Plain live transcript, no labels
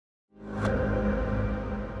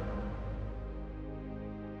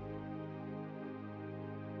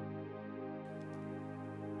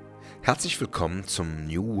Herzlich willkommen zum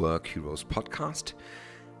New Work Heroes Podcast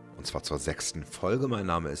und zwar zur 6. Folge. Mein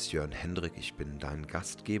Name ist Jörn Hendrik, ich bin dein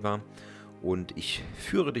Gastgeber und ich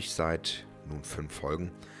führe dich seit nun 5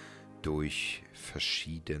 Folgen durch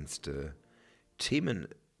verschiedenste Themen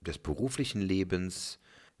des beruflichen Lebens.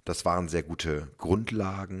 Das waren sehr gute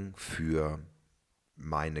Grundlagen für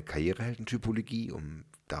meine Karriereheldentypologie, um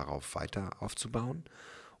darauf weiter aufzubauen.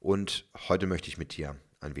 Und heute möchte ich mit dir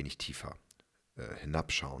ein wenig tiefer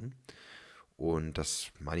hinabschauen. Und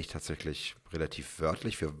das meine ich tatsächlich relativ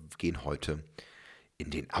wörtlich. Wir gehen heute in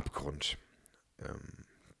den Abgrund.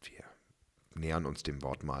 Wir nähern uns dem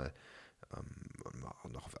Wort mal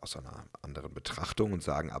noch aus einer anderen Betrachtung und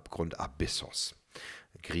sagen Abgrund, Abyssos.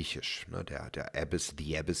 Griechisch. Ne? Der Abyss,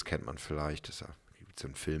 The Abyss kennt man vielleicht. Das gibt so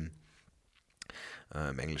einen Film.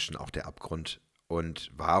 Im Englischen auch der Abgrund.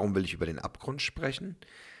 Und warum will ich über den Abgrund sprechen?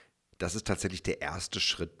 Das ist tatsächlich der erste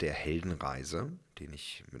Schritt der Heldenreise, den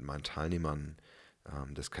ich mit meinen Teilnehmern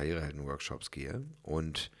des Karrierehelden-Workshops gehe.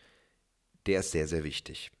 Und der ist sehr, sehr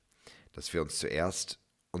wichtig, dass wir uns zuerst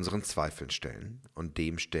unseren Zweifeln stellen und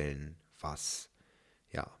dem stellen, was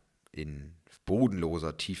ja in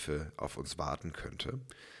bodenloser Tiefe auf uns warten könnte.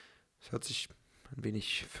 Das hört sich ein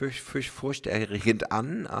wenig furchterregend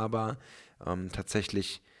an, aber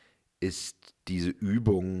tatsächlich ist diese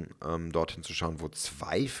Übung, dorthin zu schauen, wo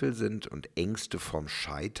Zweifel sind und Ängste vorm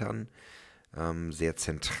Scheitern, sehr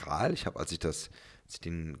zentral. Als ich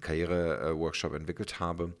den Karriere-Workshop entwickelt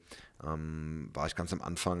habe, war ich ganz am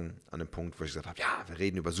Anfang an dem Punkt, wo ich gesagt habe, ja, wir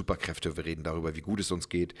reden über Superkräfte, wir reden darüber, wie gut es uns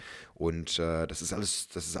geht und das ist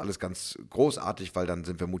alles ganz großartig, weil dann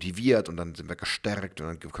sind wir motiviert und dann sind wir gestärkt und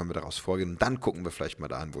dann können wir daraus vorgehen und dann gucken wir vielleicht mal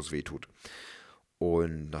dahin, wo es weh tut.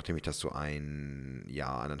 Und nachdem ich das so 1,5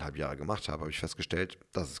 Jahre gemacht habe, habe ich festgestellt,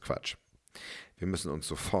 das ist Quatsch. Wir müssen uns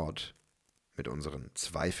sofort mit unseren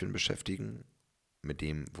Zweifeln beschäftigen, mit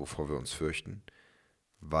dem, wovor wir uns fürchten,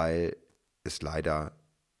 weil es leider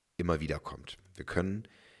immer wieder kommt. Wir können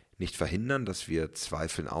nicht verhindern, dass wir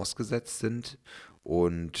Zweifeln ausgesetzt sind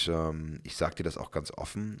und ich sage dir das auch ganz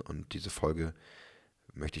offen und diese Folge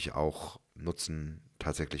möchte ich auch nutzen,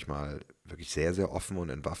 tatsächlich mal wirklich sehr, sehr offen und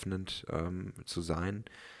entwaffnend zu sein.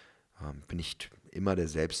 Bin nicht immer der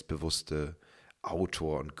selbstbewusste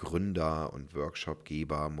Autor und Gründer und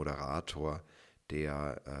Workshopgeber, Moderator,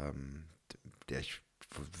 der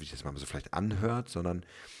wie ich das mal so vielleicht anhört, sondern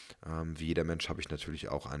wie jeder Mensch habe ich natürlich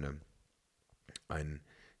auch einen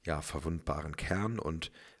verwundbaren Kern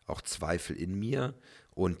und auch Zweifel in mir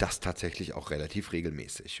und das tatsächlich auch relativ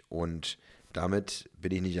regelmäßig. Und damit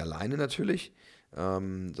bin ich nicht alleine natürlich,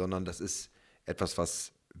 sondern das ist etwas,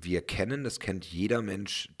 was wir kennen. Das kennt jeder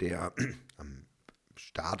Mensch, der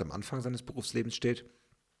am Anfang seines Berufslebens steht.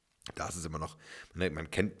 Da ist es immer noch,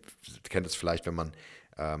 man kennt es vielleicht, wenn man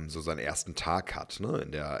so seinen ersten Tag hat, ne?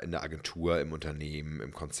 In der Agentur, im Unternehmen,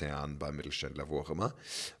 im Konzern, beim Mittelständler, wo auch immer.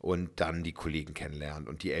 Und dann die Kollegen kennenlernt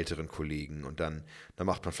und die älteren Kollegen. Und dann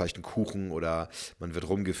macht man vielleicht einen Kuchen oder man wird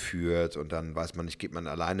rumgeführt und dann weiß man nicht, geht man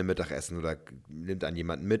alleine Mittagessen oder nimmt einen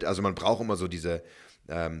jemanden mit. Also man braucht immer so diese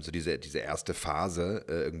erste Phase,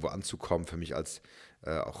 irgendwo anzukommen. Für mich als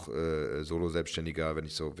auch Solo-Selbstständiger, wenn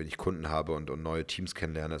ich Kunden habe und neue Teams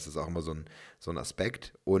kennenlerne, ist das auch immer so ein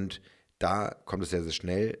Aspekt. Und da kommt es sehr, sehr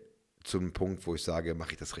schnell zum Punkt, wo ich sage,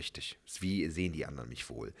 mache ich das richtig? Wie sehen die anderen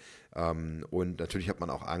mich wohl? Und natürlich hat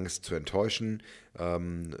man auch Angst zu enttäuschen.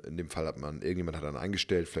 In dem Fall irgendjemand hat dann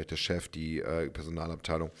eingestellt, vielleicht der Chef, die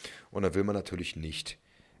Personalabteilung. Und da will man natürlich nicht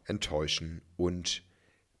enttäuschen und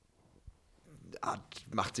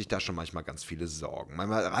macht sich da schon manchmal ganz viele Sorgen.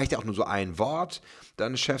 Manchmal reicht ja auch nur so ein Wort.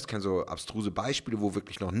 Deine Chefs kennen so abstruse Beispiele, wo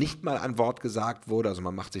wirklich noch nicht mal ein Wort gesagt wurde. Also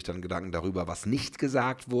man macht sich dann Gedanken darüber, was nicht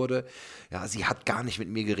gesagt wurde. Ja, sie hat gar nicht mit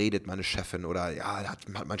mir geredet, meine Chefin. Oder ja, hat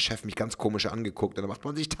mein Chef mich ganz komisch angeguckt. Und dann macht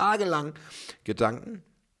man sich tagelang Gedanken.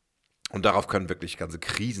 Und darauf können wirklich ganze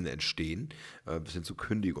Krisen entstehen, bis hin zu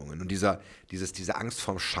Kündigungen. Und diese Angst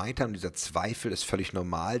vorm Scheitern, dieser Zweifel ist völlig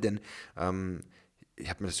normal, denn ich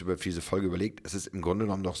habe mir das für diese Folge überlegt, es ist im Grunde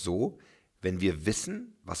genommen doch so, wenn wir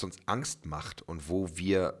wissen, was uns Angst macht und wo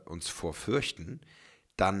wir uns vor fürchten,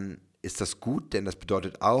 dann ist das gut, denn das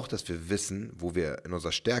bedeutet auch, dass wir wissen, wo wir in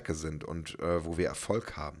unserer Stärke sind und wo wir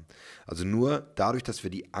Erfolg haben. Also nur dadurch, dass wir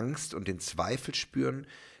die Angst und den Zweifel spüren,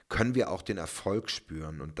 können wir auch den Erfolg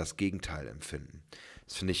spüren und das Gegenteil empfinden.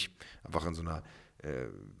 Das finde ich einfach in so einer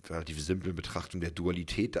relativ simplen Betrachtung der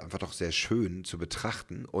Dualität einfach doch sehr schön zu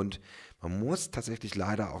betrachten. Und man muss tatsächlich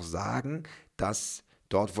leider auch sagen, dass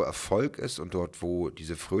dort, wo Erfolg ist und dort, wo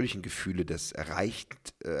diese fröhlichen Gefühle des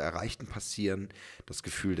Erreichten passieren, das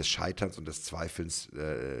Gefühl des Scheiterns und des Zweifelns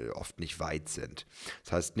oft nicht weit sind.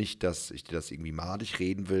 Das heißt nicht, dass ich dir das irgendwie madig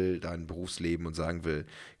reden will, dein Berufsleben, und sagen will,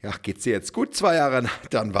 ja, geht's dir jetzt gut 2 Jahre,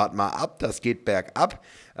 dann wart mal ab, das geht bergab.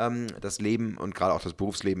 Das Leben und gerade auch das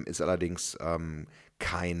Berufsleben ist allerdings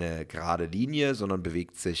keine gerade Linie, sondern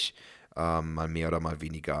bewegt sich mal mehr oder mal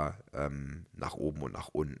weniger nach oben und nach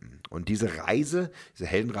unten. Und diese Reise, diese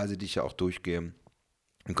Heldenreise, die ich ja auch durchgehe,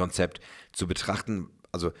 im Konzept zu betrachten,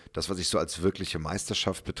 also das, was ich so als wirkliche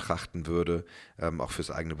Meisterschaft betrachten würde, auch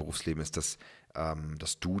fürs eigene Berufsleben, ist, dass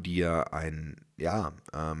du dir eine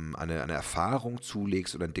Erfahrung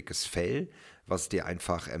zulegst oder ein dickes Fell, was dir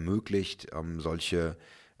einfach ermöglicht, solche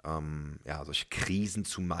Krisen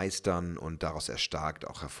zu meistern und daraus erstarkt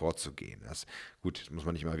auch hervorzugehen. Gut, muss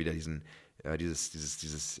man nicht mal wieder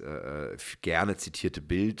dieses gerne zitierte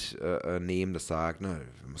Bild nehmen, das sagt, ne,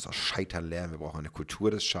 wir müssen aus Scheitern lernen, wir brauchen eine Kultur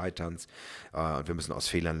des Scheiterns und wir müssen aus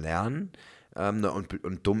Fehlern lernen.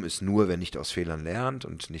 Und dumm ist nur, wer nicht aus Fehlern lernt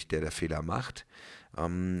und nicht der Fehler macht.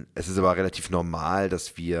 Es ist aber relativ normal,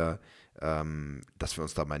 dass wir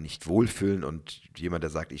uns dabei nicht wohlfühlen, und jemand, der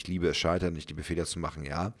sagt, ich liebe es Scheitern, ich liebe Fehler zu machen,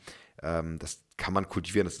 ja, das kann man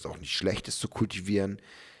kultivieren, das ist auch nicht schlecht, es zu kultivieren.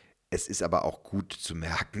 Es ist aber auch gut zu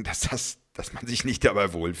merken, dass man sich nicht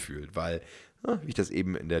dabei wohlfühlt, weil, wie ich das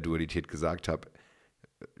eben in der Dualität gesagt habe,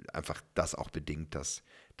 einfach das auch bedingt, dass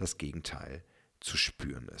das Gegenteil zu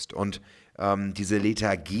spüren ist. Und diese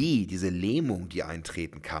Lethargie, diese Lähmung, die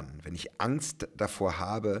eintreten kann, wenn ich Angst davor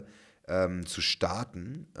habe, zu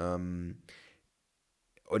starten,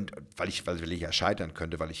 und weil ich ja scheitern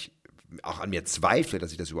könnte, weil ich auch an mir zweifle,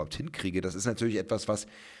 dass ich das überhaupt hinkriege, das ist natürlich etwas, was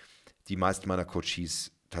die meisten meiner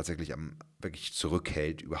Coaches tatsächlich wirklich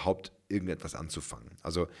zurückhält, überhaupt irgendetwas anzufangen.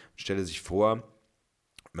 Also stelle sich vor,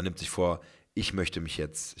 man nimmt sich vor, ich möchte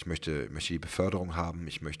die Beförderung haben,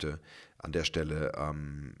 ich möchte an der Stelle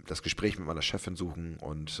das Gespräch mit meiner Chefin suchen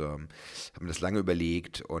und habe mir das lange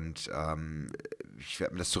überlegt und ich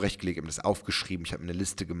habe mir das zurechtgelegt, habe mir das aufgeschrieben, ich habe mir eine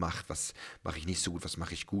Liste gemacht, was mache ich nicht so gut, was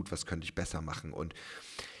mache ich gut, was könnte ich besser machen, und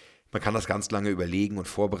man kann das ganz lange überlegen und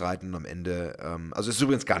vorbereiten und am Ende, also es ist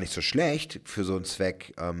übrigens gar nicht so schlecht für so einen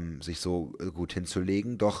Zweck, sich so gut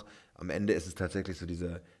hinzulegen, doch am Ende ist es tatsächlich so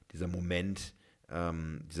dieser Moment,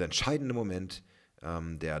 dieser entscheidende Moment,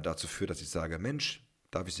 der dazu führt, dass ich sage, Mensch,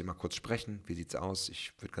 darf ich Sie mal kurz sprechen? Wie sieht's aus?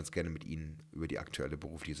 Ich würde ganz gerne mit Ihnen über die aktuelle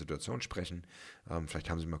berufliche Situation sprechen. Vielleicht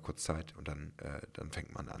haben Sie mal kurz Zeit, und dann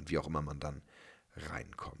fängt man an, wie auch immer man dann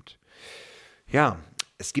reinkommt. Ja,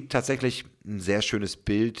 es gibt tatsächlich ein sehr schönes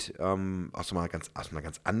Bild aus einer ganz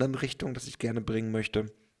anderen Richtung, das ich gerne bringen möchte,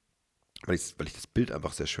 weil ich das Bild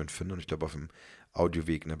einfach sehr schön finde, und ich glaube, auf dem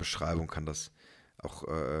Audioweg in der Beschreibung kann das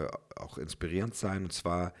auch inspirierend sein. Und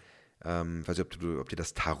zwar, weiß nicht, ob dir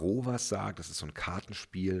das Tarot was sagt. Das ist so ein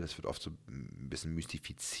Kartenspiel, das wird oft so ein bisschen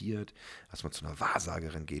mystifiziert, dass man zu einer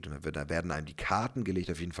Wahrsagerin geht und da werden einem die Karten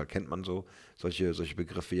gelegt. Auf jeden Fall kennt man solche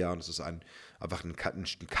Begriffe, ja. Und es ist einfach ein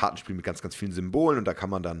Kartenspiel mit ganz, ganz vielen Symbolen, und da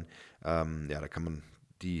kann man dann, da kann man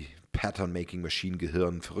die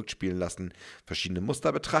Pattern-Making-Maschinen-Gehirn verrückt spielen lassen, verschiedene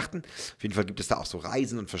Muster betrachten. Auf jeden Fall gibt es da auch so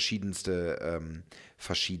Reisen und verschiedenste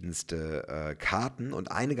Karten.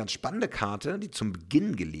 Und eine ganz spannende Karte, die zum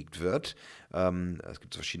Beginn gelegt wird, es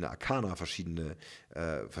gibt so verschiedene Arkana, verschiedene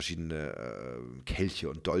Kelche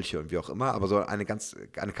und Dolche und wie auch immer, aber so eine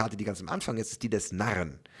Karte, die ganz am Anfang ist die des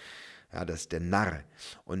Narren. Ja, das ist der Narr.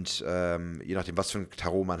 Und je nachdem, was für ein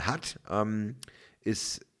Tarot man hat,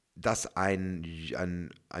 ist das ein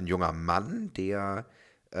junger Mann, der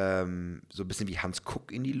so ein bisschen wie Hans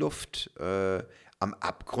Kuck in die Luft am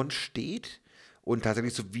Abgrund steht und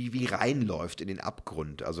tatsächlich so wie reinläuft in den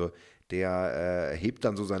Abgrund. Also der hebt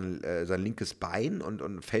dann so sein linkes Bein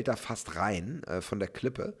und fällt da fast rein von der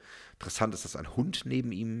Klippe. Interessant ist, dass ein Hund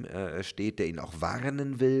neben ihm steht, der ihn auch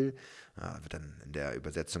warnen will. Wird dann in der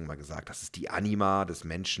Übersetzung mal gesagt, das ist die Anima des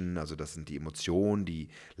Menschen, also das sind die Emotionen, die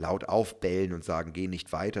laut aufbellen und sagen, geh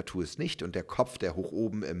nicht weiter, tu es nicht. Und der Kopf, der hoch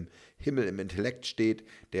oben im Himmel, im Intellekt steht,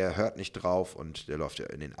 der hört nicht drauf und der läuft ja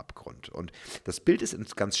in den Abgrund. Und das Bild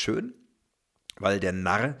ist ganz schön, weil der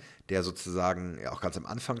Narr, der sozusagen ja auch ganz am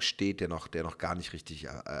Anfang steht, der noch gar nicht richtig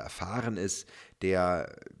erfahren ist,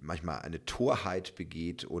 der manchmal eine Torheit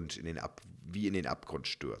begeht und wie in den Abgrund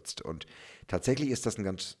stürzt. Und tatsächlich ist das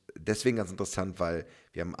deswegen ganz interessant, weil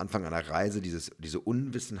wir am Anfang einer Reise diese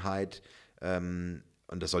Unwissenheit, und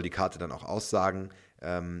das soll die Karte dann auch aussagen,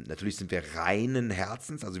 natürlich sind wir reinen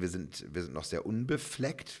Herzens, also wir sind noch sehr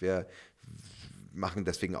unbefleckt, wir machen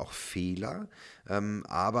deswegen auch Fehler,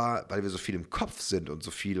 aber weil wir so viel im Kopf sind und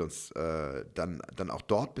so viel uns dann auch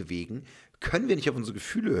dort bewegen, können wir nicht auf unsere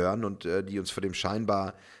Gefühle hören und die uns vor dem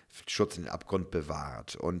scheinbar Schutz in den Abgrund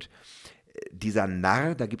bewahrt. Und dieser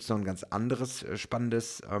Narr, da gibt es noch ein ganz anderes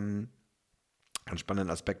einen spannenden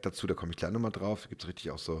Aspekt dazu, da komme ich gleich nochmal drauf. Gibt es richtig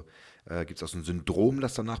auch so, gibt es auch so ein Syndrom,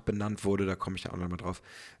 das danach benannt wurde, da komme ich ja auch nochmal drauf.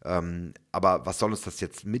 Aber was soll uns das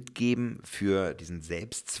jetzt mitgeben für diesen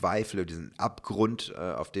Selbstzweifel, oder diesen Abgrund,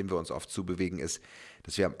 auf dem wir uns oft zubewegen, ist,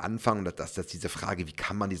 dass wir am Anfang, dass diese Frage, wie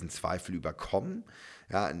kann man diesen Zweifel überkommen?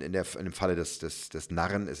 Ja, in dem Falle des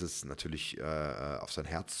Narren ist es natürlich, auf sein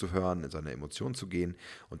Herz zu hören, in seine Emotionen zu gehen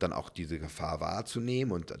und dann auch diese Gefahr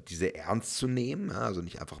wahrzunehmen und diese ernst zu nehmen, ja, also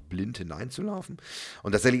nicht einfach blind hineinzulaufen.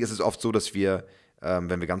 Und tatsächlich ist es oft so, dass wir,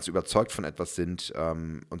 wenn wir ganz überzeugt von etwas sind,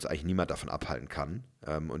 uns eigentlich niemand davon abhalten kann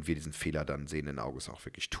und wir diesen Fehler dann sehenden Auges auch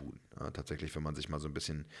wirklich tun. Ja, tatsächlich, wenn man sich mal so ein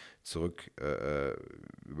bisschen zurück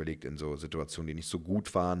überlegt in so Situationen, die nicht so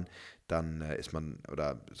gut waren, dann ist man,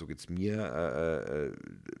 oder so geht es mir,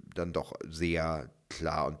 dann doch sehr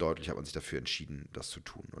klar und deutlich hat man sich dafür entschieden, das zu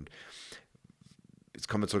tun. Und jetzt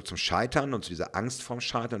kommen wir zurück zum Scheitern und zu dieser Angst vorm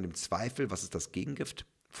Scheitern und dem Zweifel. Was ist das Gegengift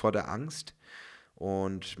vor der Angst?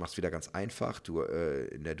 Und ich mache es wieder ganz einfach,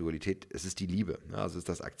 in der Dualität, es ist die Liebe, ja, also es ist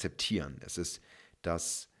das Akzeptieren, es ist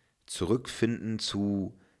das Zurückfinden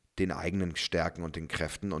zu den eigenen Stärken und den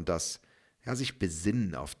Kräften und das, ja, sich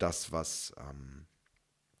besinnen auf das, was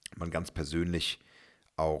man ganz persönlich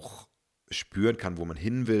auch spüren kann, wo man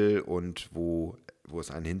hin will und wo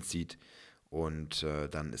es einen hinzieht. Und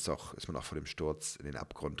dann ist man auch vor dem Sturz in den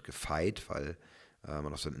Abgrund gefeit, weil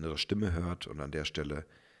man auf seine innere Stimme hört und an der Stelle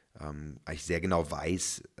eigentlich sehr genau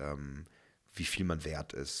weiß, wie viel man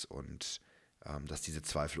wert ist und dass diese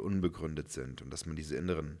Zweifel unbegründet sind und dass man diese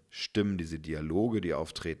inneren Stimmen, diese Dialoge, die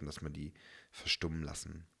auftreten, dass man die verstummen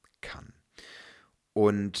lassen kann.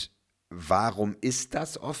 Und warum ist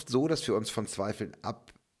das oft so, dass wir uns von Zweifeln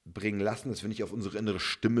abbringen lassen, dass wir nicht auf unsere innere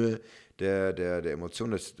Stimme der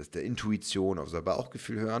Emotion, der Intuition, auf unser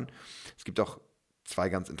Bauchgefühl hören? Es gibt auch zwei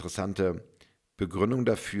ganz interessante Begründungen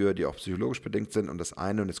dafür, die auch psychologisch bedingt sind. Und das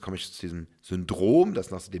eine, und jetzt komme ich zu diesem Syndrom, das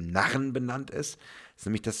nach dem Narren benannt ist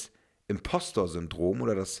nämlich das Impostor-Syndrom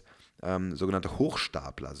oder das sogenannte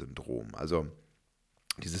Hochstapler-Syndrom. Also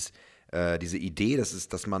diese Idee,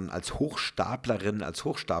 dass man als Hochstaplerin, als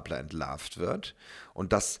Hochstapler entlarvt wird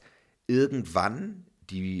und dass irgendwann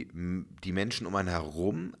die Menschen um einen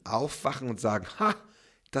herum aufwachen und sagen, ha,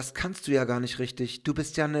 das kannst du ja gar nicht richtig, du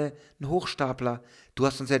bist ja ein Hochstapler, du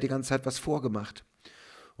hast uns ja die ganze Zeit was vorgemacht.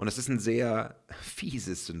 Und das ist ein sehr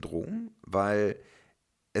fieses Syndrom, weil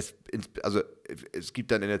es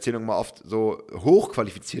gibt dann in Erzählungen mal oft so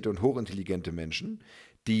hochqualifizierte und hochintelligente Menschen,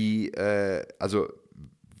 die also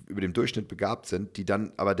über dem Durchschnitt begabt sind, die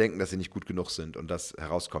dann aber denken, dass sie nicht gut genug sind und das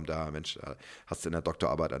herauskommt, Mensch, hast du in der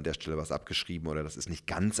Doktorarbeit an der Stelle was abgeschrieben oder das ist nicht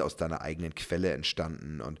ganz aus deiner eigenen Quelle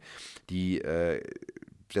entstanden und die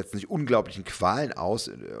setzen sich unglaublichen Qualen aus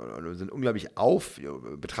und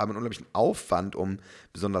betreiben einen unglaublichen Aufwand, um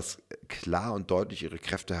besonders klar und deutlich ihre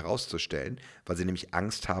Kräfte herauszustellen, weil sie nämlich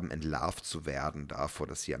Angst haben, entlarvt zu werden davor,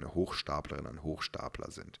 dass sie eine Hochstaplerin, ein Hochstapler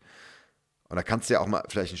sind. Und da kannst du ja auch mal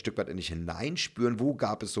vielleicht ein Stück weit in dich hineinspüren, wo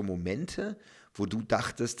gab es so Momente, wo du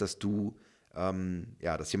dachtest, dass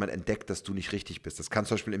dass jemand entdeckt, dass du nicht richtig bist. Das kann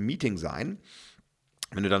zum Beispiel im Meeting sein,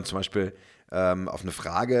 wenn du dann zum Beispiel auf eine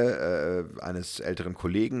Frage eines älteren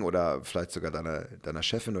Kollegen oder vielleicht sogar deiner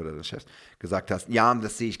Chefin oder deines Chefs gesagt hast, ja,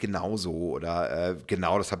 das sehe ich genauso oder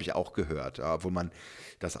genau das habe ich auch gehört, wo man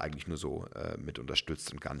das eigentlich nur so mit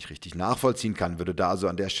unterstützt und gar nicht richtig nachvollziehen kann, würde da also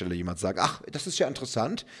an der Stelle jemand sagen, ach, das ist ja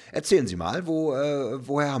interessant, erzählen Sie mal,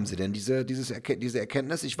 woher haben Sie denn diese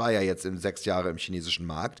Erkenntnis? Ich war ja jetzt 6 Jahre im chinesischen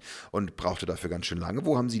Markt und brauchte dafür ganz schön lange.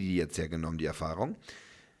 Wo haben Sie die jetzt hergenommen, die Erfahrung?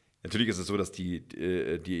 Natürlich ist es so, dass die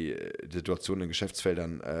Situationen in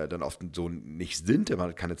Geschäftsfeldern dann oft so nicht sind. Man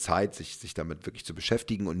hat keine Zeit, sich damit wirklich zu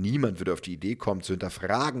beschäftigen und niemand würde auf die Idee kommen, zu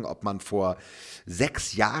hinterfragen, ob man vor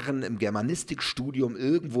 6 Jahren im Germanistikstudium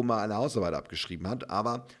irgendwo mal eine Hausarbeit abgeschrieben hat.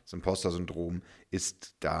 Aber das Imposter-Syndrom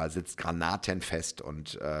sitzt granatenfest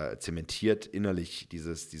und zementiert innerlich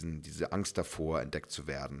diese Angst davor, entdeckt zu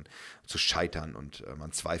werden, zu scheitern und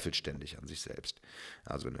man zweifelt ständig an sich selbst.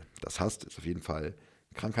 Also wenn du das hast, ist auf jeden Fall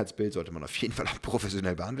Krankheitsbild sollte man auf jeden Fall auch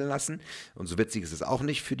professionell behandeln lassen. Und so witzig ist es auch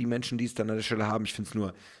nicht für die Menschen, die es dann an der Stelle haben. Ich finde es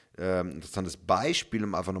nur ein interessantes Beispiel,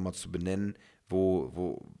 um einfach nochmal zu benennen,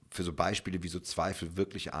 wo für so Beispiele, wie so Zweifel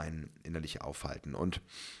wirklich einen innerlich aufhalten. Und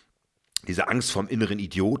diese Angst vom inneren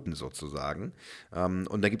Idioten sozusagen.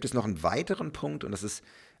 Und da gibt es noch einen weiteren Punkt und das ist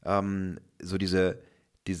so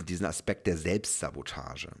diesen Aspekt der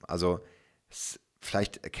Selbstsabotage. Also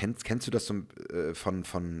vielleicht kennst du das so,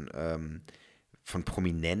 von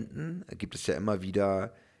Prominenten gibt es ja immer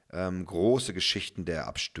wieder große Geschichten der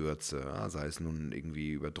Abstürze, ja, sei es nun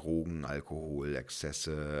irgendwie über Drogen, Alkohol,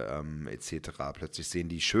 Exzesse etc. Plötzlich sehen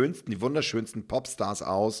die wunderschönsten Popstars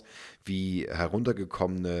aus, wie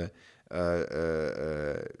heruntergekommene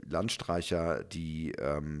Landstreicher, die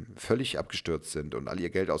völlig abgestürzt sind und all ihr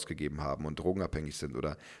Geld ausgegeben haben und drogenabhängig sind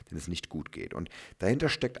oder denen es nicht gut geht. Und dahinter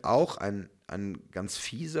steckt auch ein ganz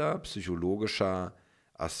fieser psychologischer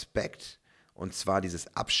Aspekt, und zwar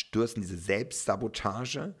dieses Abstürzen, diese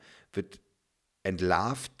Selbstsabotage wird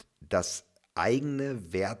entlarvt das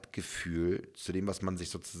eigene Wertgefühl zu dem, was man sich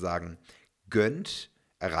sozusagen gönnt,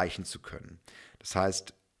 erreichen zu können. Das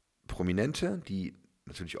heißt, Prominente, die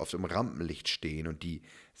natürlich oft im Rampenlicht stehen und die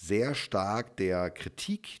sehr stark der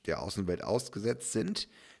Kritik der Außenwelt ausgesetzt sind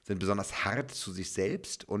besonders hart zu sich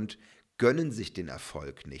selbst und gönnen sich den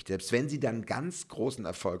Erfolg nicht. Selbst wenn sie dann ganz großen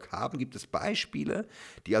Erfolg haben, gibt es Beispiele,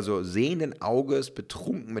 die also sehenden Auges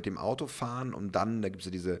betrunken mit dem Auto fahren und dann, da gibt es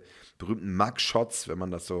ja diese berühmten Mugshots, wenn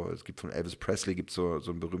man das so, es gibt von Elvis Presley, gibt es so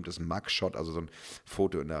ein berühmtes Mugshot, also so ein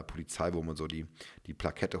Foto in der Polizei, wo man so die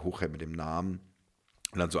Plakette hochhält mit dem Namen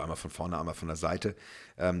und dann so einmal von vorne, einmal von der Seite.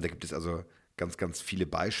 Da gibt es also ganz, ganz viele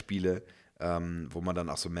Beispiele, wo man dann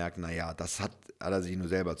auch so merkt, naja, das hat er sich nur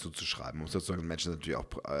selber zuzuschreiben. Man muss sozusagen, Menschen sind natürlich auch,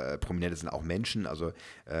 Prominente sind auch Menschen, also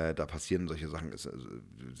da passieren solche Sachen,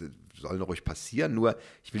 sollen ruhig passieren, nur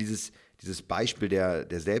ich will dieses Beispiel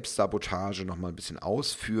der Selbstsabotage nochmal ein bisschen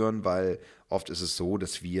ausführen, weil oft ist es so,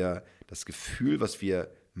 dass wir das Gefühl, was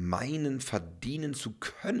wir meinen, verdienen zu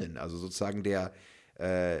können, also sozusagen wir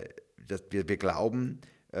glauben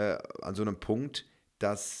an so einem Punkt,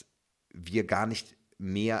 dass wir gar nicht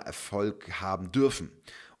mehr Erfolg haben dürfen.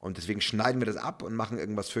 Und deswegen schneiden wir das ab und machen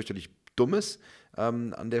irgendwas fürchterlich Dummes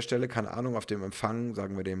an der Stelle. Keine Ahnung, auf dem Empfang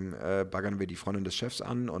sagen wir baggern wir die Freundin des Chefs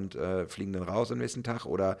an und fliegen dann raus am nächsten Tag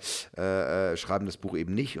oder schreiben das Buch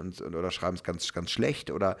eben nicht oder schreiben es ganz, ganz schlecht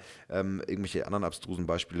oder irgendwelche anderen abstrusen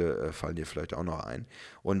Beispiele fallen dir vielleicht auch noch ein.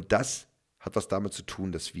 Und das hat was damit zu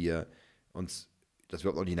tun, dass wir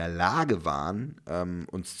überhaupt noch nicht in der Lage waren,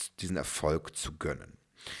 uns diesen Erfolg zu gönnen.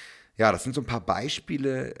 Ja, das sind so ein paar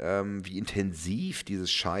Beispiele, wie intensiv dieses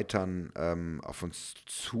Scheitern auf uns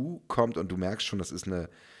zukommt. Und du merkst schon, das ist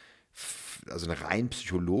also eine rein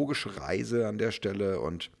psychologische Reise an der Stelle.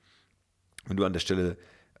 Und wenn du an der Stelle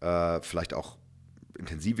vielleicht auch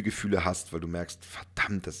intensive Gefühle hast, weil du merkst,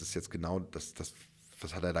 verdammt, das ist jetzt genau das,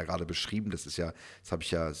 was hat er da gerade beschrieben? Das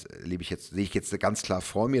erlebe ich jetzt, sehe ich jetzt ganz klar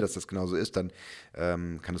vor mir, dass das genauso ist, dann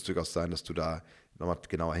kann es durchaus sein, dass du da nochmal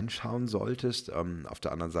genauer hinschauen solltest. Auf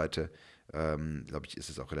der anderen Seite, glaube ich, ist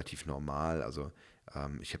es auch relativ normal. Also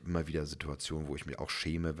ich habe immer wieder Situationen, wo ich mich auch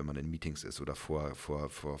schäme, wenn man in Meetings ist oder vor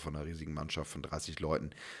einer riesigen Mannschaft von 30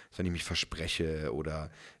 Leuten, wenn ich mich verspreche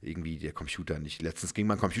oder irgendwie der Computer nicht. Letztens ging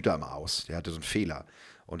mein Computer immer aus, der hatte so einen Fehler.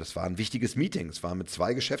 Und es war ein wichtiges Meeting. Es war mit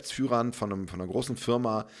 2 Geschäftsführern von einer großen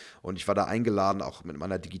Firma und ich war da eingeladen, auch mit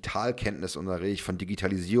meiner Digitalkenntnis, und da rede ich von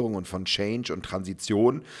Digitalisierung und von Change und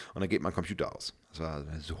Transition und dann geht mein Computer aus. Das war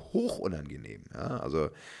so hoch unangenehm. Ja?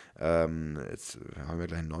 Also jetzt haben wir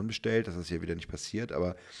gleich einen neuen bestellt, dass das hier wieder nicht passiert,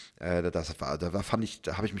 aber da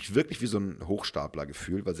habe ich mich wirklich wie so ein Hochstapler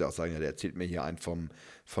gefühlt, weil sie auch sagen, ja, der erzählt mir hier einen von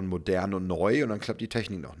modern und neu und dann klappt die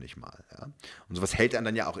Technik noch nicht mal. Ja? Und sowas hält einen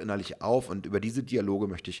dann ja auch innerlich auf und über diese Dialoge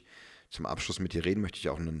möchte ich zum Abschluss mit dir reden, möchte ich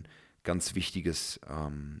auch ein ganz wichtiges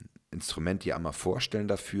Instrument dir einmal vorstellen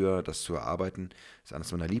dafür, das zu erarbeiten. Das ist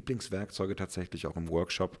eines meiner Lieblingswerkzeuge tatsächlich, auch im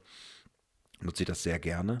Workshop nutze ich das sehr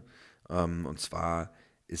gerne. Und zwar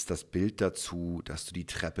ist das Bild dazu, dass du die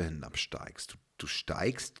Treppe hinabsteigst. Du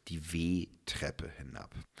steigst die W-Treppe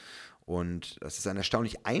hinab. Und das ist ein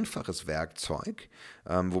erstaunlich einfaches Werkzeug,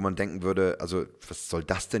 wo man denken würde, also was soll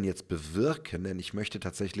das denn jetzt bewirken? Denn ich möchte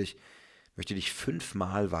dich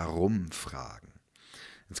 5-mal Warum fragen.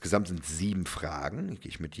 Insgesamt sind 7 Fragen, die gehe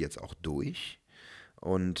ich mit dir jetzt auch durch.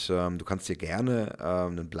 Und du kannst dir gerne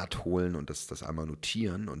ein Blatt holen und das einmal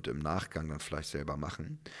notieren und im Nachgang dann vielleicht selber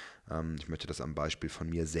machen. Ich möchte das am Beispiel von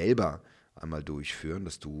mir selber einmal durchführen,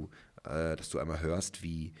 dass du einmal hörst,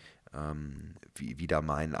 wie da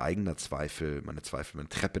mein eigener Zweifel, meine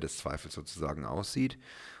Treppe des Zweifels sozusagen aussieht.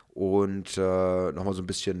 Und nochmal so ein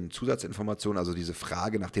bisschen Zusatzinformation, also diese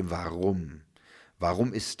Frage nach dem Warum.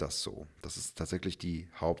 Warum ist das so? Das ist tatsächlich die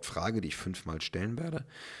Hauptfrage, die ich 5-mal stellen werde.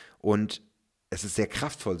 Und es ist sehr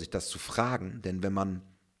kraftvoll, sich das zu fragen, denn wenn man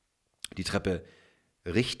die Treppe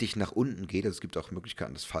richtig nach unten geht, also es gibt auch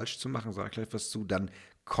Möglichkeiten, das falsch zu machen, sage ich gleich was zu, dann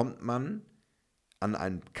kann man an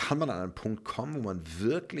einen Punkt kommen, wo man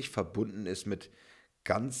wirklich verbunden ist mit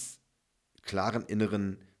ganz klaren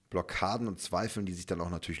inneren Blockaden und Zweifeln, die sich dann auch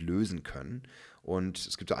natürlich lösen können. Und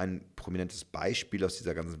es gibt da ein prominentes Beispiel aus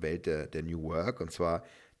dieser ganzen Welt der New Work, und zwar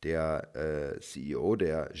der CEO,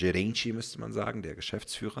 der Gerente müsste man sagen, der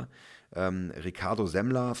Geschäftsführer, Ricardo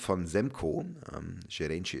Semmler von Semco.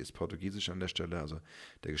 Gerente ist portugiesisch an der Stelle, also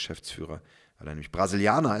der Geschäftsführer, weil er nämlich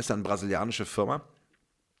Brasilianer ist, eine brasilianische Firma.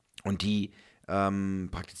 Und die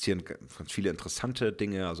praktizieren ganz viele interessante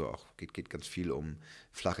Dinge, also auch geht ganz viel um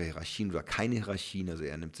flache Hierarchien oder keine Hierarchien. Also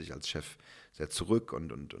er nimmt sich als Chef sehr zurück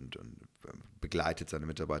und begleitet seine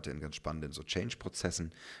Mitarbeiter in ganz spannenden so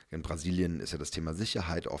Change-Prozessen. In Brasilien ist ja das Thema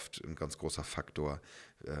Sicherheit oft ein ganz großer Faktor.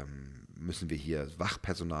 Müssen wir hier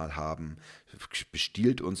Wachpersonal haben?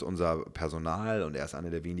 Bestiehlt uns unser Personal? Und er ist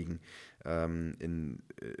einer der wenigen in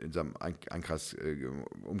seinem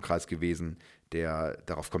Umkreis gewesen, der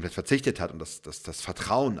darauf komplett verzichtet hat und das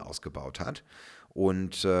Vertrauen ausgebaut hat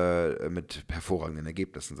und mit hervorragenden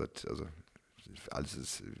Ergebnissen.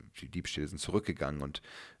 Die Diebstähle sind zurückgegangen und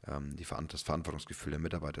das Verantwortungsgefühl der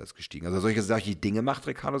Mitarbeiter ist gestiegen. Also solche Dinge macht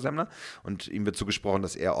Ricardo Semmler und ihm wird zugesprochen,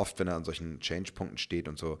 dass er oft, wenn er an solchen Change-Punkten steht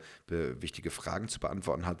und so wichtige Fragen zu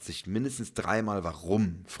beantworten hat, sich mindestens 3-mal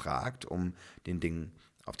Warum fragt, um den Dingen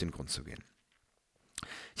auf den Grund zu gehen.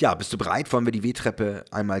 Ja, bist du bereit? Wollen wir die W-Treppe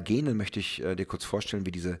einmal gehen? Dann möchte ich dir kurz vorstellen,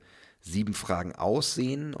 wie diese 7 Fragen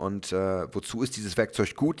aussehen und wozu ist dieses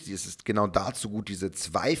Werkzeug gut? Es ist genau dazu gut, diese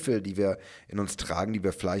Zweifel, die wir in uns tragen, die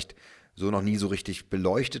wir vielleicht so noch nie so richtig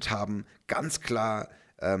beleuchtet haben, ganz klar,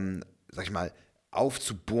 sag ich mal,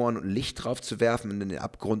 aufzubohren und Licht drauf zu werfen in den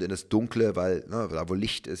Abgrund, in das Dunkle, weil da wo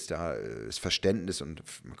Licht ist, da ist Verständnis und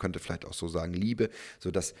man könnte vielleicht auch so sagen Liebe,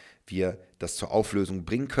 sodass wir das zur Auflösung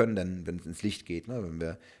bringen können, denn wenn es ins Licht geht, wenn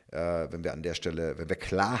wir an der Stelle, wenn wir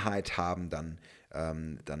Klarheit haben, dann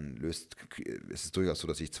ist es durchaus so,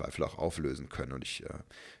 dass sich Zweifel auch auflösen können und ich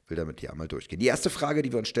will damit hier einmal durchgehen. Die erste Frage,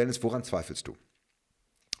 die wir uns stellen, ist, woran zweifelst du?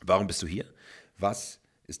 Warum bist du hier? Was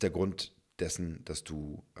ist der Grund dessen, dass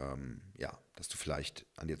du vielleicht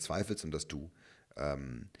an dir zweifelst und dass du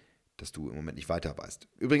im Moment nicht weiter weißt.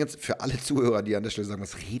 Übrigens, für alle Zuhörer, die an der Stelle sagen,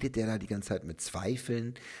 was redet der da die ganze Zeit mit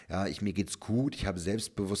Zweifeln? Ja, mir geht's gut, ich habe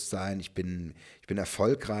Selbstbewusstsein, ich bin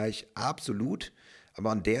erfolgreich, absolut. Aber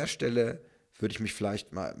an der Stelle würde ich mich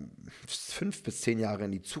vielleicht mal 5 bis 10 Jahre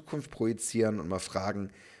in die Zukunft projizieren und mal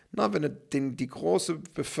fragen, wenn du die große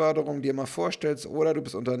Beförderung dir mal vorstellst oder du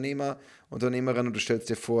bist Unternehmer, Unternehmerin und du stellst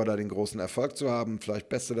dir vor, da den großen Erfolg zu haben, vielleicht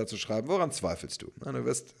Bestseller zu schreiben, woran zweifelst du?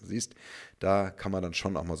 Du siehst, da kann man dann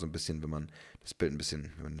schon auch mal so ein bisschen, wenn man das Bild ein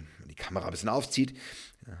bisschen, wenn man die Kamera ein bisschen aufzieht,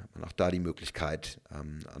 hat man auch da die Möglichkeit,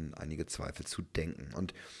 an einige Zweifel zu denken.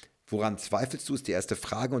 Und woran zweifelst du, ist die erste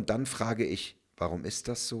Frage und dann frage ich, warum ist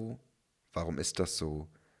das so? Warum ist das so?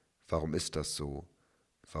 Warum ist das so?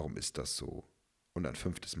 Warum ist das so? Und ein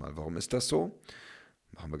 5. Mal, warum ist das so?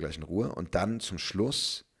 Machen wir gleich in Ruhe. Und dann zum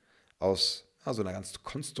Schluss aus so einer ganz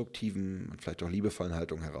konstruktiven und vielleicht auch liebevollen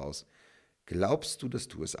Haltung heraus, glaubst du, dass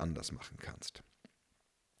du es anders machen kannst?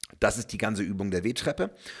 Das ist die ganze Übung der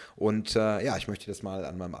W-Treppe. Und ich möchte das mal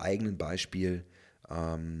an meinem eigenen Beispiel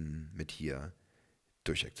mit hier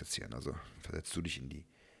durchexerzieren. Also versetzt du dich in die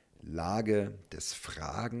Lage des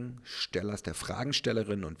Fragenstellers, der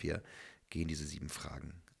Fragenstellerin und wir gehen diese 7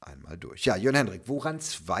 Fragen einmal durch. Ja, Jörn Hendrik, woran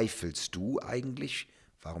zweifelst du eigentlich?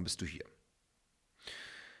 Warum bist du hier?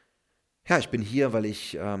 Ja, ich bin hier, weil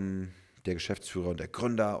ich der Geschäftsführer und der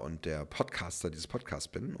Gründer und der Podcaster dieses Podcasts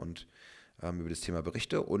bin und über das Thema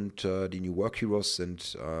berichte. Und die New Work Heroes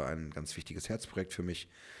sind ein ganz wichtiges Herzprojekt für mich.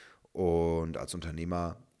 Und als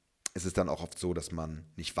Unternehmer ist es dann auch oft so, dass man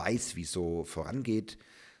nicht weiß, wie es so vorangeht.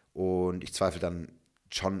 Und ich zweifle dann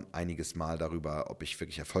schon einiges Mal darüber, ob ich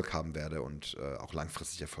wirklich Erfolg haben werde und auch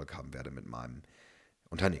langfristig Erfolg haben werde mit meinem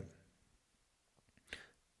Unternehmen.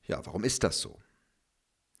 Ja, warum ist das so?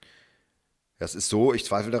 Das ist so, ich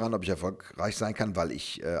zweifle daran, ob ich erfolgreich sein kann, weil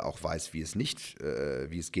ich auch weiß, wie es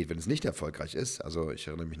geht, wenn es nicht erfolgreich ist. Also ich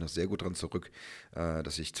erinnere mich noch sehr gut daran zurück,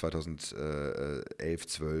 dass ich 2011,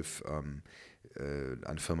 12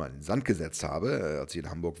 eine Firma in den Sand gesetzt habe, als ich in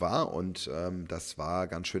Hamburg war und das war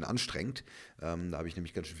ganz schön anstrengend. Da habe ich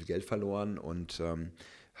nämlich ganz schön viel Geld verloren und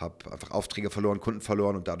habe einfach Aufträge verloren, Kunden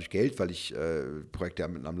verloren und dadurch Geld, weil ich Projekte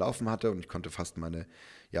am Laufen hatte und ich konnte fast meine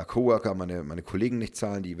Coworker, meine Kollegen nicht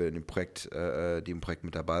zahlen, die im Projekt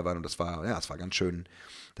mit dabei waren und es war ganz schön,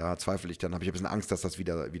 da zweifle ich, dann habe ich ein bisschen Angst, dass das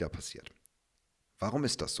wieder passiert. Warum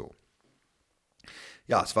ist das so?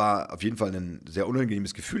 Ja, es war auf jeden Fall ein sehr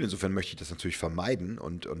unangenehmes Gefühl. Insofern möchte ich das natürlich vermeiden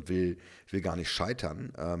und will gar nicht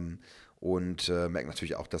scheitern. Und merke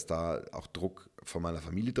natürlich auch, dass da auch Druck von meiner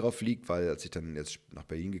Familie drauf liegt, weil als ich dann jetzt nach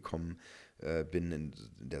Berlin gekommen bin, in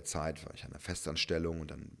der Zeit war ich in einer Festanstellung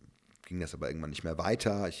und dann ging das aber irgendwann nicht mehr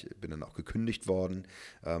weiter. Ich bin dann auch gekündigt worden,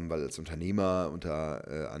 weil als Unternehmer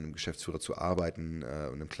unter einem Geschäftsführer zu arbeiten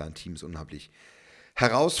und einem kleinen Team ist unheimlich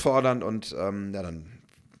herausfordernd und dann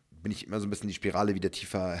bin ich immer so ein bisschen die Spirale wieder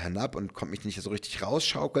tiefer hinab und konnte mich nicht so richtig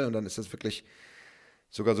rausschaukeln. Und dann ist das wirklich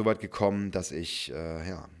sogar so weit gekommen, dass ich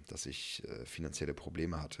finanzielle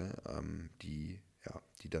Probleme hatte, die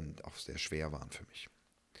dann auch sehr schwer waren für mich.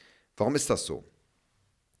 Warum ist das so?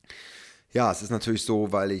 Ja, es ist natürlich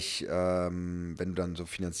so, weil wenn du dann so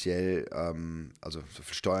finanziell, also so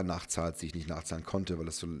viel Steuern nachzahlst, die ich nicht nachzahlen konnte,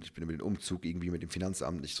 ich bin über den Umzug irgendwie mit dem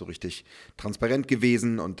Finanzamt nicht so richtig transparent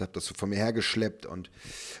gewesen und habe das so von mir hergeschleppt und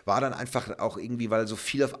war dann einfach auch irgendwie, weil so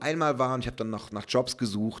viel auf einmal war und ich habe dann noch nach Jobs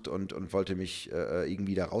gesucht und wollte mich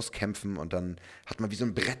irgendwie da rauskämpfen und dann hat man wie so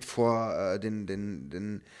ein Brett vor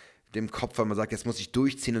dem Kopf, weil man sagt, jetzt muss ich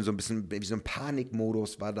durchziehen und so ein bisschen wie so ein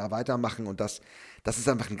Panikmodus war da weitermachen und das ist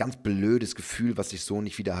einfach ein ganz blödes Gefühl, was ich so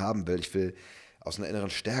nicht wieder haben will. Ich will aus einer inneren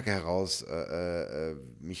Stärke heraus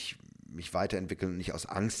mich weiterentwickeln und nicht aus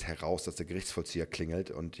Angst heraus, dass der Gerichtsvollzieher klingelt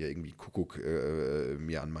und hier irgendwie Kuckuck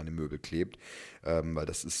mir an meine Möbel klebt, weil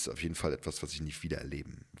das ist auf jeden Fall etwas, was ich nicht wieder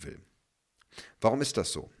erleben will. Warum ist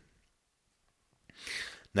das so?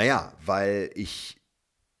 Naja, weil ich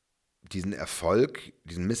diesen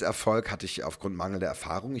Misserfolg hatte ich aufgrund mangelnder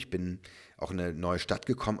Erfahrung. Ich bin auch in eine neue Stadt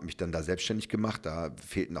gekommen und mich dann da selbstständig gemacht. Da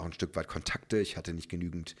fehlten auch ein Stück weit Kontakte. Ich hatte nicht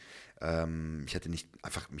genügend, ich hatte nicht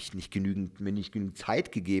einfach mir nicht genügend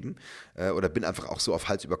Zeit gegeben oder bin einfach auch so auf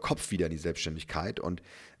Hals über Kopf wieder in die Selbstständigkeit. Und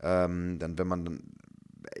dann, wenn man dann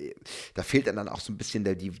da fehlt dann auch so ein bisschen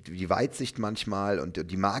die Weitsicht manchmal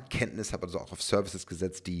und die Marktkenntnis, habe also auch auf Services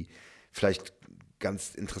gesetzt, die vielleicht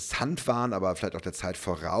ganz interessant waren, aber vielleicht auch der Zeit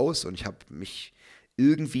voraus und stand ich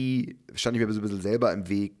mir so ein bisschen selber im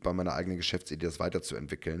Weg, bei meiner eigenen Geschäftsidee das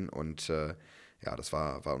weiterzuentwickeln und das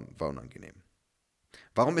war unangenehm.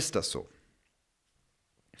 Warum ist das so?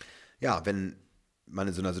 Ja, wenn man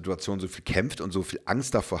in so einer Situation so viel kämpft und so viel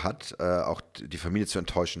Angst davor hat, auch die Familie zu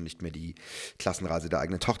enttäuschen, nicht mehr die Klassenreise der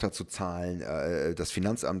eigenen Tochter zu zahlen, das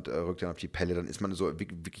Finanzamt rückt dann auf die Pelle, dann ist man so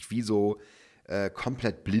wirklich wie so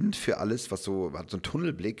komplett blind für alles, hat so einen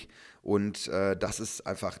Tunnelblick und das ist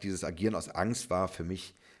einfach, dieses Agieren aus Angst war für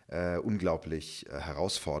mich unglaublich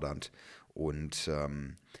herausfordernd und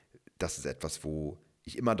das ist etwas, wo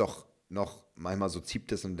ich immer doch noch manchmal so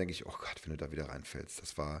zieht es und denke ich, oh Gott, wenn du da wieder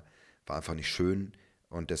reinfällst, war einfach nicht schön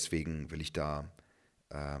und deswegen will ich da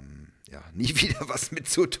nie wieder was mit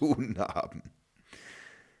zu tun haben.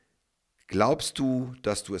 Glaubst du,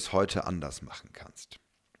 dass du es heute anders machen kannst?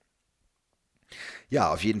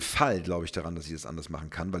 Ja, auf jeden Fall glaube ich daran, dass ich das anders machen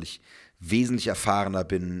kann, weil ich wesentlich erfahrener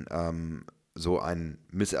bin, so ein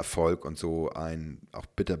Misserfolg und so ein auch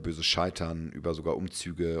bitterböses Scheitern über sogar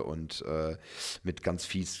Umzüge und mit ganz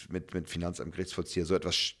fies, mit Finanzamt, Gerichtsvollzieher, so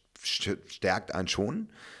etwas stärkt einen schon,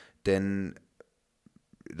 denn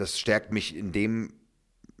das stärkt mich in dem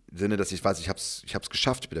Sinne, dass ich weiß, ich hab's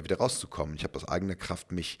geschafft, wieder rauszukommen. Ich habe aus eigener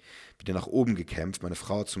Kraft mich wieder nach oben gekämpft. Meine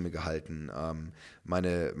Frau hat zu mir gehalten,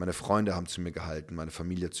 meine Freunde haben zu mir gehalten, meine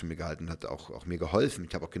Familie hat zu mir gehalten, hat auch mir geholfen.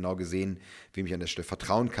 Ich habe auch genau gesehen, wem ich an der Stelle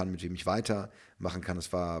vertrauen kann, mit wem ich weitermachen kann.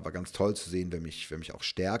 Es war ganz toll zu sehen, wer mich auch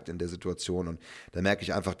stärkt in der Situation. Und da merke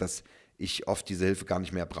ich einfach, dass ich oft diese Hilfe gar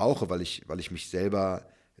nicht mehr brauche, weil ich mich selber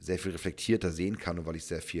sehr viel reflektierter sehen kann und weil ich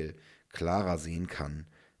sehr viel klarer sehen kann,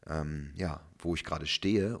 wo ich gerade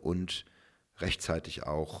stehe und rechtzeitig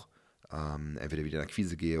auch entweder wieder in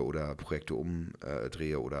Akquise gehe oder Projekte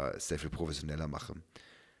umdrehe oder es sehr viel professioneller mache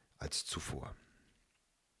als zuvor.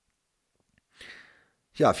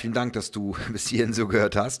 Ja, vielen Dank, dass du bis hierhin so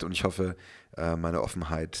gehört hast und ich hoffe, meine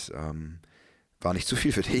Offenheit war nicht zu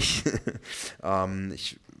viel für dich.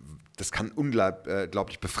 Das kann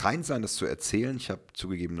unglaublich befreiend sein, das zu erzählen. Ich habe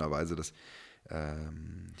zugegebenerweise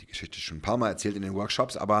die Geschichte schon ein paar Mal erzählt in den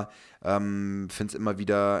Workshops, aber finde es immer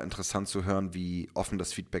wieder interessant zu hören, wie offen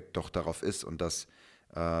das Feedback doch darauf ist und dass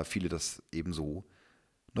viele das ebenso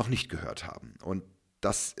noch nicht gehört haben. Und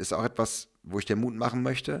das ist auch etwas, wo ich dir Mut machen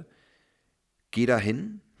möchte. Geh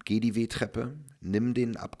dahin, geh die W-Treppe, nimm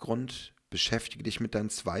den Abgrund, beschäftige dich mit deinen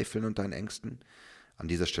Zweifeln und deinen Ängsten. An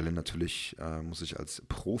dieser Stelle natürlich muss ich als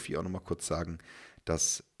Profi auch nochmal kurz sagen,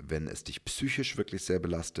 dass wenn es dich psychisch wirklich sehr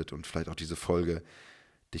belastet und vielleicht auch diese Folge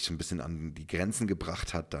dich so ein bisschen an die Grenzen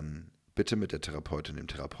gebracht hat, dann bitte mit der Therapeutin, dem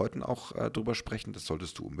Therapeuten auch drüber sprechen. Das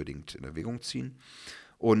solltest du unbedingt in Erwägung ziehen.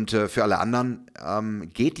 Und für alle anderen,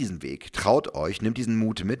 geht diesen Weg, traut euch, nehmt diesen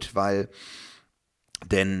Mut mit, weil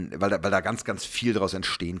da ganz, ganz viel daraus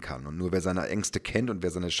entstehen kann. Und nur wer seine Ängste kennt und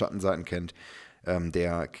wer seine Schattenseiten kennt,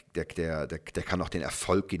 der kann auch den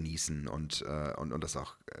Erfolg genießen und das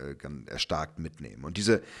auch erstarkt mitnehmen. Und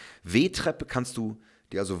diese W-Treppe kannst du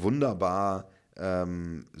dir also wunderbar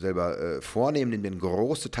selber vornehmen. Nimm dir eine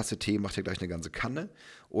große Tasse Tee, mach dir gleich eine ganze Kanne.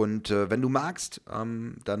 Und wenn du magst,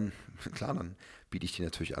 dann biete ich dir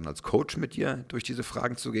natürlich an, als Coach mit dir durch diese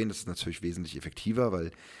Fragen zu gehen. Das ist natürlich wesentlich effektiver,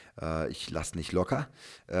 weil ich lasse nicht locker.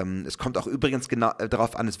 Es kommt auch übrigens genau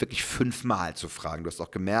darauf an, es wirklich 5-mal zu fragen. Du hast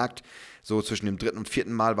auch gemerkt, so zwischen dem 3. und 4.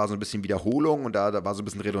 Mal war so ein bisschen Wiederholung und da war so ein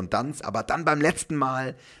bisschen Redundanz. Aber dann beim letzten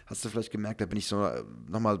Mal hast du vielleicht gemerkt, da bin ich so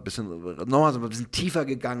nochmal so ein bisschen tiefer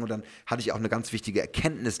gegangen und dann hatte ich auch eine ganz wichtige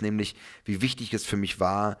Erkenntnis, nämlich wie wichtig es für mich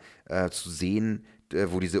war, zu sehen,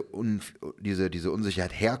 wo diese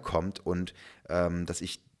Unsicherheit herkommt und dass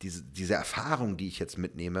ich diese Erfahrung, die ich jetzt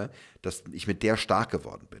mitnehme, dass ich mit der stark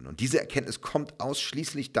geworden bin. Und diese Erkenntnis kommt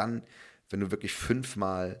ausschließlich dann, wenn du wirklich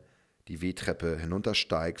 5-mal die W-Treppe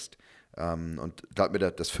hinuntersteigst. Und glaub mir,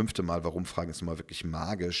 das 5. Mal, warum fragen, ist immer wirklich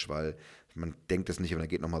magisch, weil man denkt es nicht, aber dann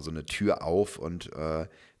geht nochmal so eine Tür auf und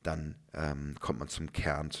dann kommt man zum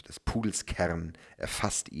Kern, des Pudels Kern,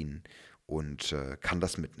 erfasst ihn und kann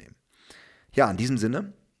das mitnehmen. Ja, in diesem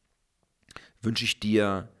Sinne wünsche ich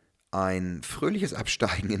dir ein fröhliches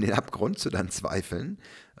Absteigen in den Abgrund zu deinen Zweifeln.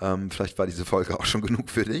 Vielleicht war diese Folge auch schon genug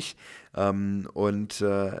für dich.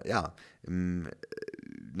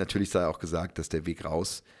 Natürlich sei auch gesagt, dass der Weg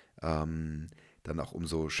raus dann auch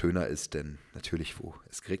umso schöner ist, denn natürlich, wo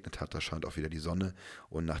es geregnet hat, da scheint auch wieder die Sonne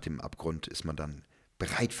und nach dem Abgrund ist man dann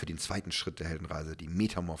bereit für den zweiten Schritt der Heldenreise, die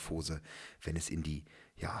Metamorphose, wenn es in die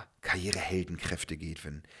Karriereheldenkräfte geht,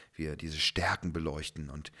 wenn wir diese Stärken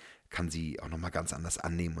beleuchten und kann sie auch nochmal ganz anders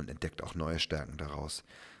annehmen und entdeckt auch neue Stärken daraus.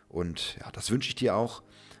 Und ja, das wünsche ich dir auch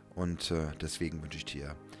und deswegen wünsche ich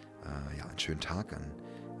dir einen schönen Tag,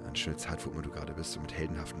 eine schöne Zeit, wo immer du gerade bist und mit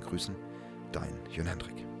heldenhaften Grüßen, dein Jörn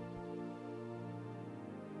Hendrik.